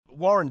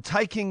Warren,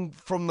 taking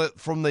from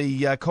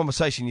the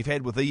conversation you've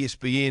had with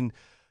ESPN,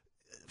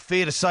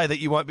 fair to say that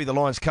you won't be the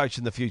Lions coach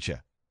in the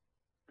future?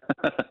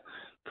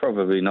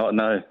 Probably not,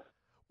 no.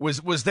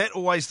 Was that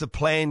always the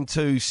plan,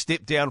 to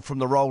step down from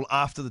the role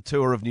after the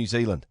tour of New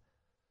Zealand?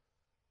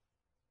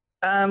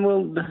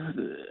 Well,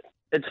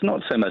 it's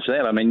not so much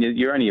that. I mean,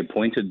 you're only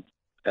appointed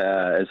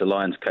as a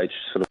Lions coach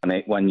sort of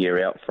 1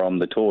 year out from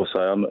the tour.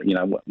 So,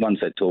 once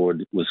that tour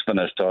was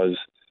finished, I was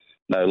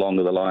no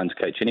longer the Lions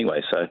coach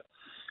anyway. So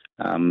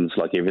it's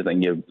like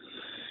everything, you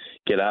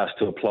get asked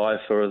to apply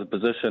for the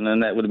position,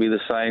 and that would be the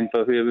same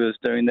for whoever was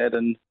doing that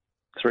in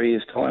 3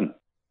 years' time.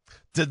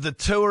 Did the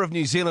tour of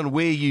New Zealand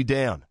wear you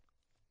down?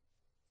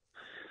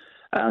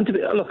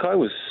 Look, I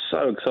was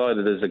so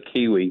excited as a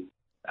Kiwi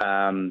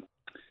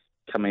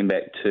coming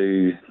back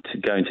to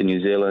going to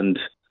New Zealand,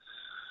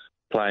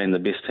 playing the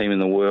best team in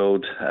the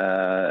world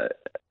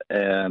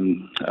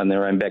in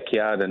their own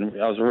backyard,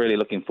 and I was really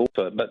looking forward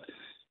to it. But,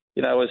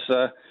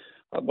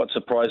 what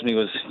surprised me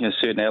was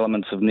certain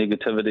elements of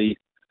negativity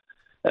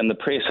in the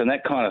press, and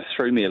that kind of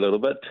threw me a little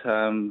bit.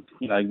 I'll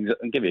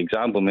give you an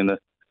example. I mean,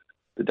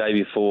 the day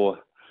before,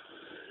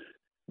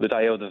 the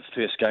day of the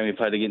first game we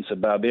played against the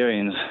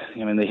Barbarians,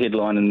 the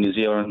headline in the New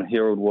Zealand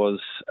Herald was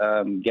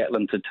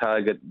Gatland to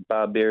target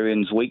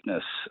Barbarians'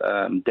 weakness,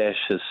 dash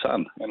his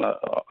son. And I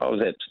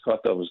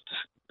thought it was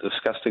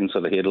disgusting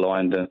sort of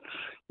headline,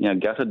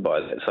 gutted by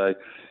that. So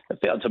it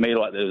felt to me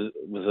like there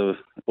was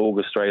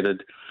almost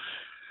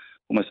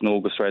an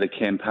orchestrated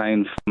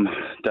campaign from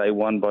day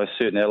one by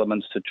certain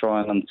elements to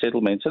try and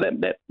unsettle me. So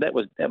that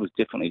was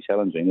definitely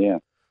challenging, yeah.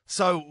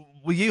 So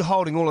were you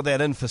holding all of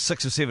that in for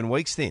 6 or 7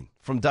 weeks then,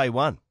 from day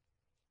one?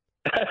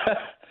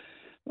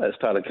 That's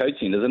part of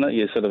coaching, isn't it?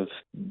 You're sort of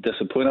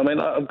disappointed. I mean,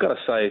 I've got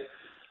to say,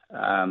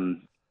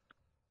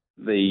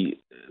 the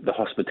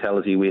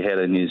hospitality we had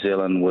in New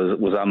Zealand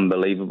was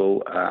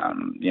unbelievable.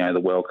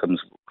 The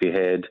welcomes we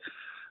had.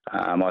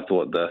 I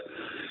thought the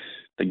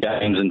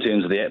games in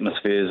terms of the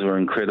atmospheres were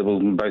incredible.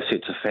 Both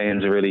sets of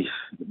fans really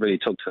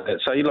took to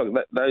that. So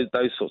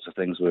those sorts of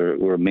things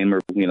were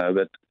memorable.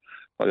 But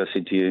like I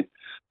said to you,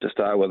 to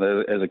start with,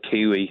 as a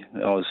Kiwi,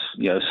 I was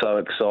so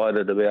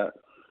excited about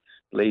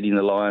leading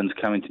the Lions,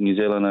 coming to New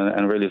Zealand,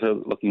 and really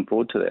looking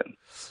forward to that.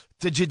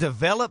 Did you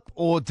develop,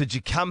 or did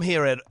you come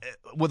here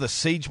with a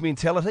siege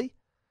mentality?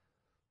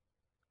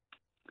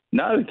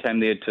 No, we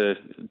came there to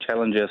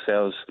challenge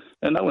ourselves.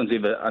 And no one's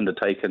ever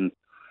undertaken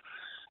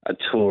a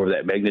tour of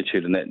that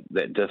magnitude and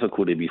that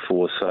difficulty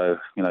before. So,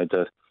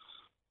 to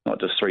not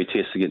just 3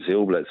 tests against the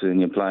All Blacks, and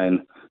you're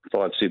playing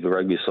 5 Super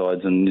Rugby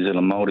sides and New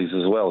Zealand Māoris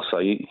as well. So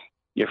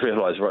you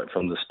realise right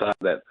from the start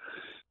that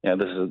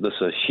this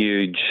is a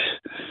huge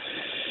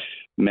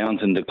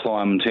mountain to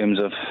climb in terms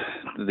of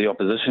the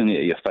opposition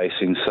that you're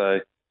facing. So,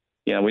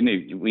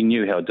 we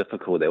knew how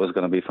difficult that was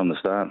going to be from the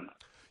start.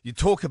 You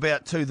talk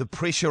about, too, the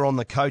pressure on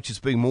the coaches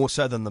being more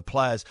so than the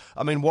players.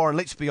 I mean, Warren,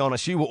 let's be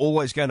honest, you were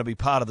always going to be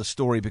part of the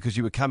story because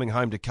you were coming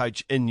home to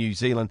coach in New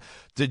Zealand.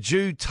 Did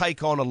you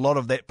take on a lot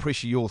of that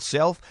pressure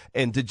yourself,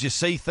 and did you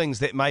see things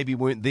that maybe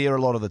weren't there a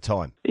lot of the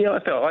time? Yeah, I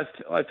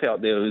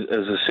felt there was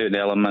a certain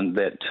element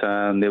that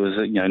there was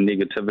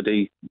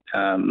negativity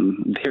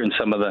there in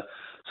some of the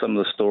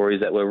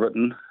stories that were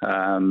written.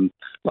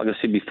 Like I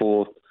said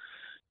before,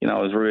 I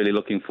was really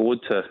looking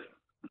forward to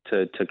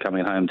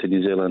coming home to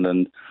New Zealand,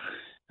 and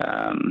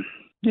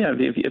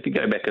if you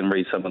go back and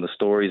read some of the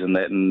stories and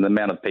the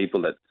amount of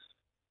people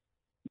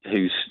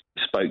who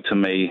spoke to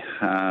me,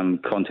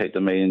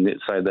 contacted me, and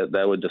say that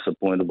they were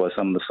disappointed by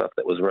some of the stuff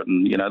that was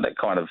written, that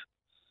kind of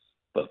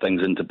put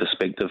things into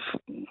perspective,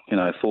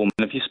 for me.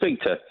 And if you speak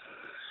to,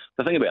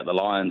 the thing about the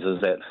Lions is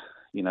that,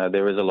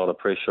 there is a lot of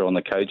pressure on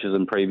the coaches,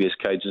 and previous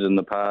coaches in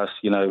the past,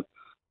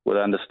 would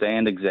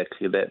understand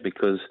exactly that,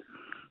 because,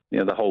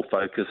 the whole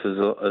focus is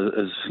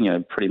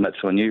pretty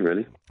much on you,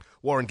 really.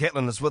 Warren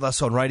Gatland is with us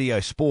on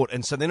Radio Sport.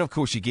 And so then, of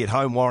course, you get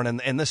home,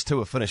 Warren, and this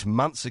tour finished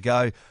months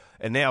ago,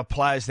 and now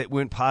players that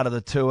weren't part of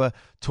the tour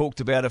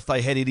talked about if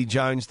they had Eddie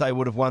Jones, they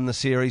would have won the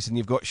series, and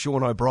you've got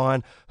Sean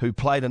O'Brien, who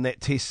played in that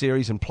test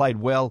series and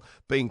played well,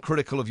 being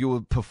critical of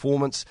your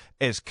performance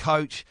as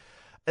coach.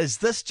 Is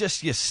this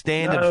just your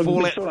standard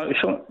fallout?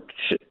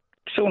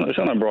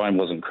 Sean O'Brien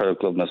wasn't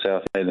critical of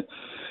myself. He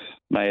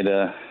made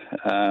a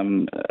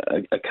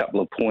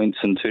couple of points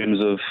in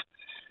terms of...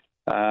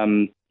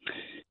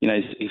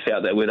 he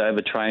felt that we'd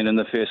overtrained in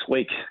the first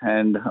week,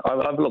 and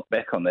I've looked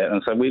back on that,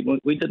 and so we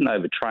didn't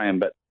overtrain,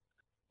 but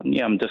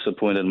I'm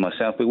disappointed in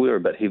myself. We were a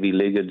bit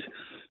heavy-legged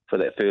for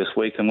that first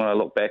week, and when I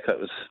look back, it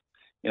was,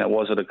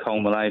 was it a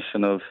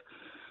culmination of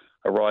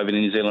arriving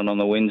in New Zealand on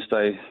the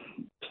Wednesday,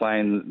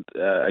 playing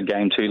a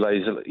game 3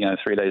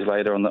 days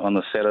later on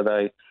the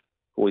Saturday,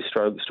 always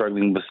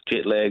struggling with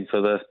jet lag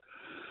for the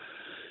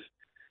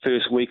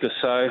first week or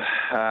so.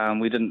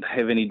 We didn't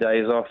have any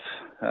days off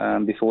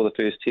before the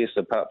first test,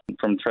 apart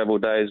from travel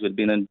days. We'd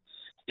been in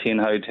 10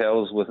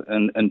 hotels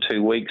in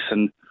 2 weeks,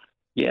 and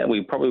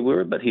we probably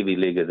were a bit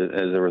heavy-legged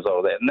as a result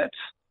of that. And that's,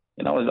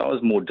 I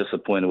was more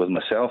disappointed with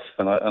myself,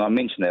 and I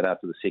mentioned that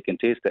after the second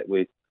test, that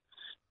we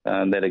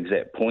that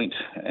exact point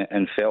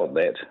and felt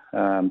that.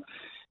 And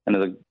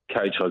as a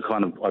coach, I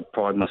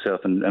pride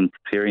myself in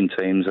preparing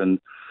teams, and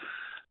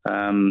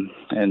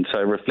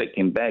so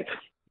reflecting back,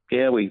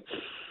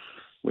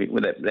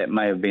 that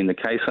may have been the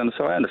case. And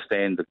so I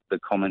understand the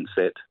comments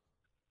that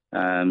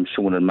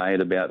Sean had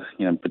made about,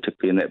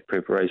 particularly in that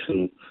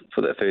preparation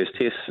for that first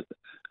test.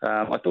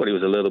 I thought he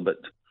was a little bit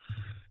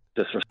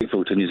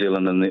disrespectful to New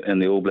Zealand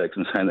and the All Blacks,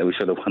 and saying that we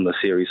should have won the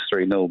series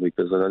 3-0,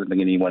 because I don't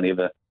think anyone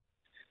ever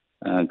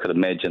could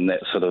imagine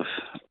that sort of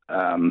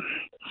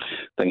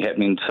thing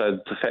happening. So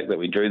the fact that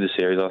we drew the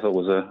series, I thought,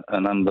 was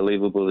an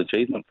unbelievable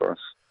achievement for us.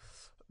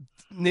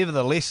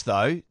 Nevertheless,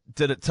 though,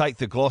 did it take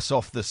the gloss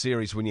off the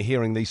series when you're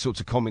hearing these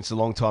sorts of comments a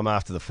long time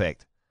after the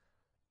fact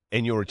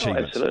and your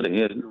achievements? Oh, absolutely,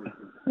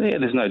 yeah,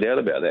 there's no doubt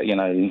about that,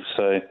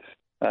 So,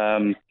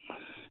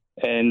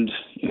 it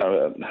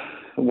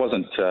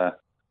wasn't... the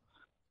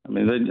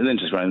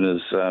interesting one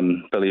was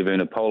Billy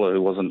Vunipola,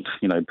 who wasn't,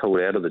 pulled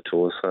out of the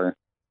tour. So,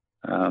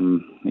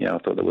 I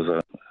thought that was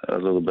a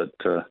little bit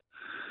of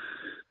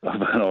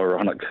an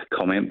ironic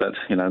comment, but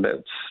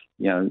that's...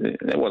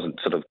 it wasn't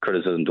sort of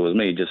criticism towards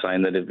me, just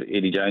saying that if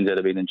Eddie Jones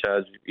had been in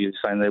charge, you're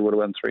saying they would have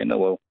won 3-0.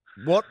 Well,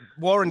 what,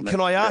 Warren? Can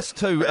I ask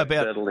too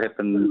about that'll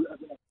happen?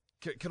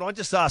 Can I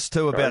just ask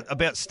too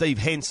about Steve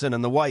Hansen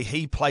and the way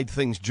he played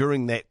things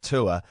during that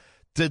tour?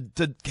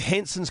 Did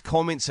Hansen's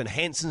comments and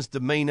Hansen's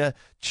demeanour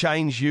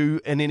change you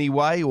in any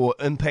way or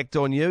impact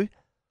on you?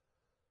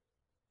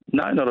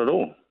 No, not at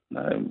all.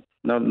 No,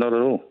 not at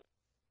all.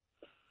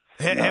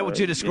 How would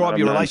you describe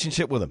your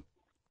relationship with him?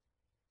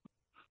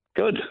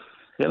 Good.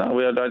 We had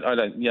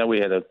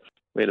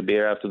a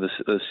beer after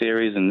the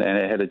series and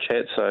had a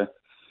chat. So,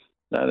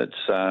 no,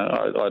 that's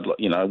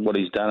what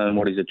he's done and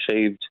what he's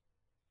achieved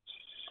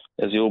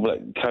as the All Black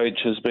coach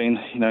has been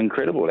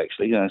incredible.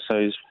 Actually,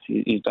 so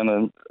he's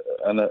done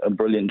a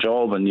brilliant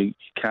job, and you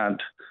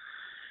can't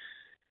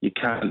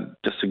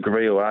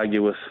disagree or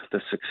argue with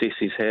the success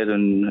he's had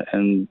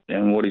and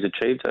what he's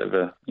achieved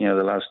over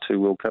the last 2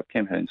 World Cup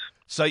campaigns.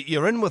 So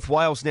you're in with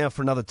Wales now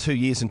for another 2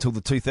 years until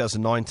the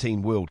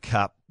 2019 World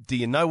Cup. Do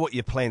you know what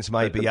your plans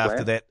may be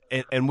after that?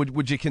 And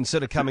would you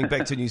consider coming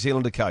back to New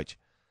Zealand to coach?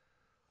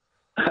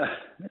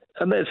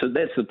 And that's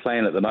the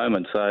plan at the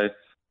moment. So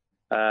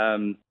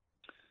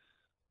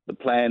the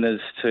plan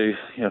is to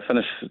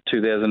finish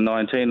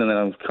 2019, and then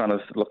I'm kind of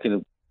looking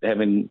at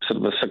having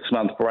sort of a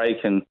 6-month break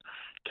and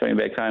coming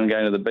back home,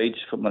 going to the beach,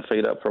 put my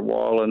feet up for a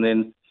while, and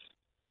then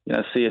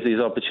see if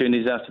there's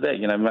opportunities after that.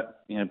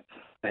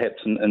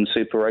 Perhaps in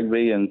Super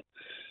Rugby. And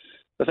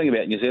the thing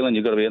about New Zealand,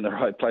 you've got to be in the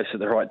right place at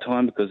the right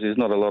time, because there's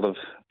not a lot of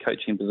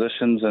coaching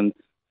positions, and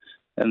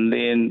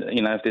then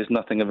if there's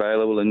nothing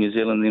available in New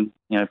Zealand, then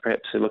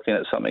perhaps they're looking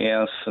at something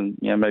else, and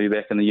maybe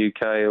back in the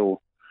UK or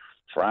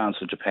France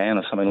or Japan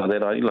or something like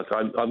that.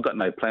 I've got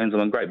no plans.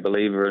 I'm a great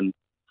believer in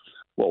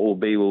what will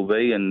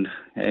be, and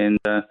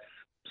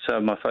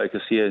so my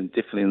focus here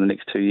definitely in the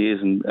next 2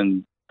 years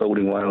and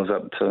building Wales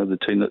up to the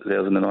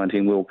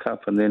 2019 World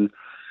Cup, and then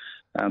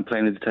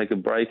planning to take a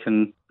break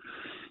and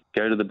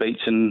go to the beach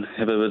and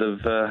have a bit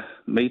of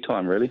me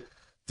time, really.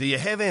 Do you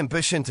have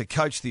ambition to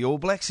coach the All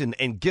Blacks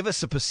and give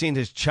us a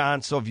percentage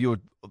chance of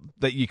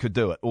that you could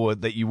do it, or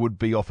that you would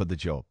be offered the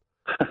job?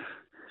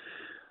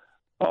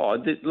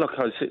 Look, like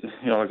I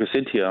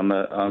said to you, I'm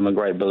a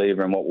great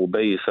believer in what will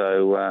be.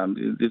 So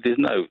there's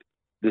no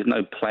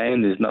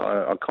plan.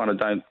 I kind of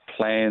don't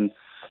plan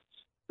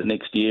the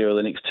next year or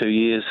the next 2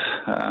 years.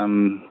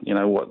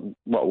 What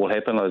will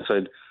happen? Like I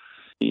said,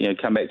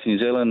 come back to New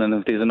Zealand, and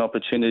if there's an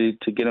opportunity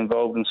to get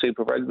involved in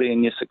Super Rugby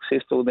and you're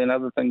successful, then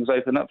other things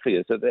open up for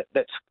you. So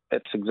that's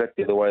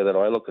exactly the way that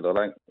I look at it.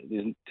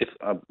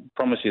 I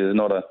promise you, there's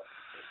not a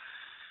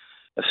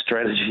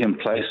strategy in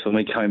place for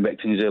me coming back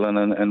to New Zealand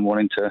and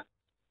wanting to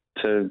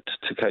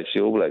coach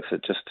the All Blacks.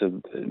 It's just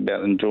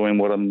about enjoying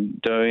what I'm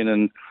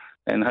doing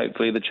and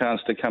hopefully the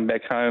chance to come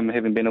back home,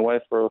 having been away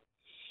for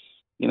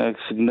a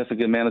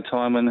significant amount of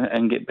time,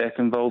 and get back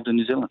involved in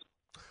New Zealand.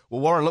 Well,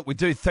 Warren, look, we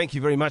do thank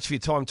you very much for your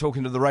time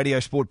talking to the Radio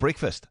Sport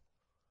Breakfast.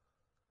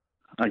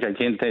 Okay,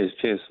 Ken,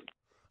 cheers.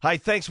 Hey,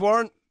 thanks,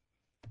 Warren.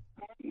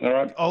 All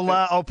right.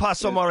 I'll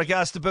pass on my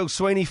regards to Bill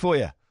Sweeney for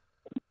you.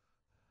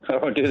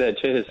 I'll do that,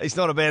 cheers. He's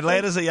not a bad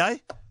lad, is he, eh?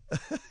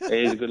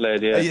 He's a good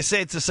lad, yeah. Are you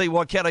sad to see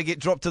Waikato get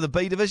dropped to the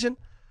B division?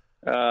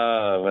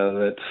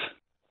 Well,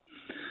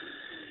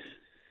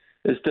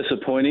 it's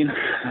disappointing.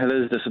 It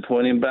is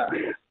disappointing, but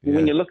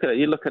when you look at it,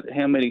 you look at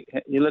how many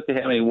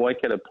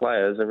Waikato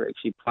players are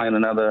actually playing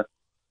in other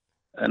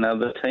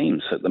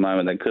teams at the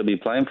moment that could be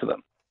playing for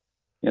them.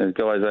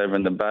 Guys over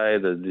in the Bay,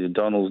 the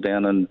Donalds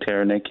down in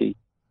Taranaki.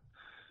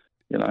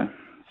 So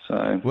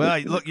well,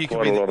 look, you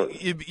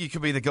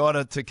could be the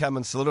guy to come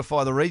and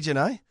solidify the region,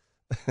 eh?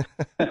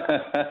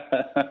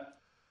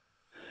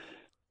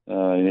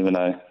 You never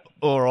know.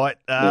 All right.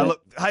 Yeah.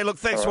 Look,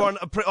 thanks, Warren.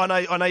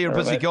 I know you're a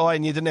busy guy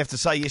and you didn't have to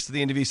say yes to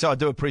the interview, so I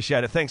do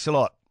appreciate it. Thanks a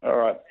lot. All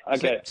right.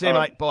 Okay. See you,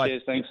 mate. Bye.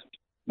 Cheers. Thanks.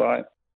 Bye.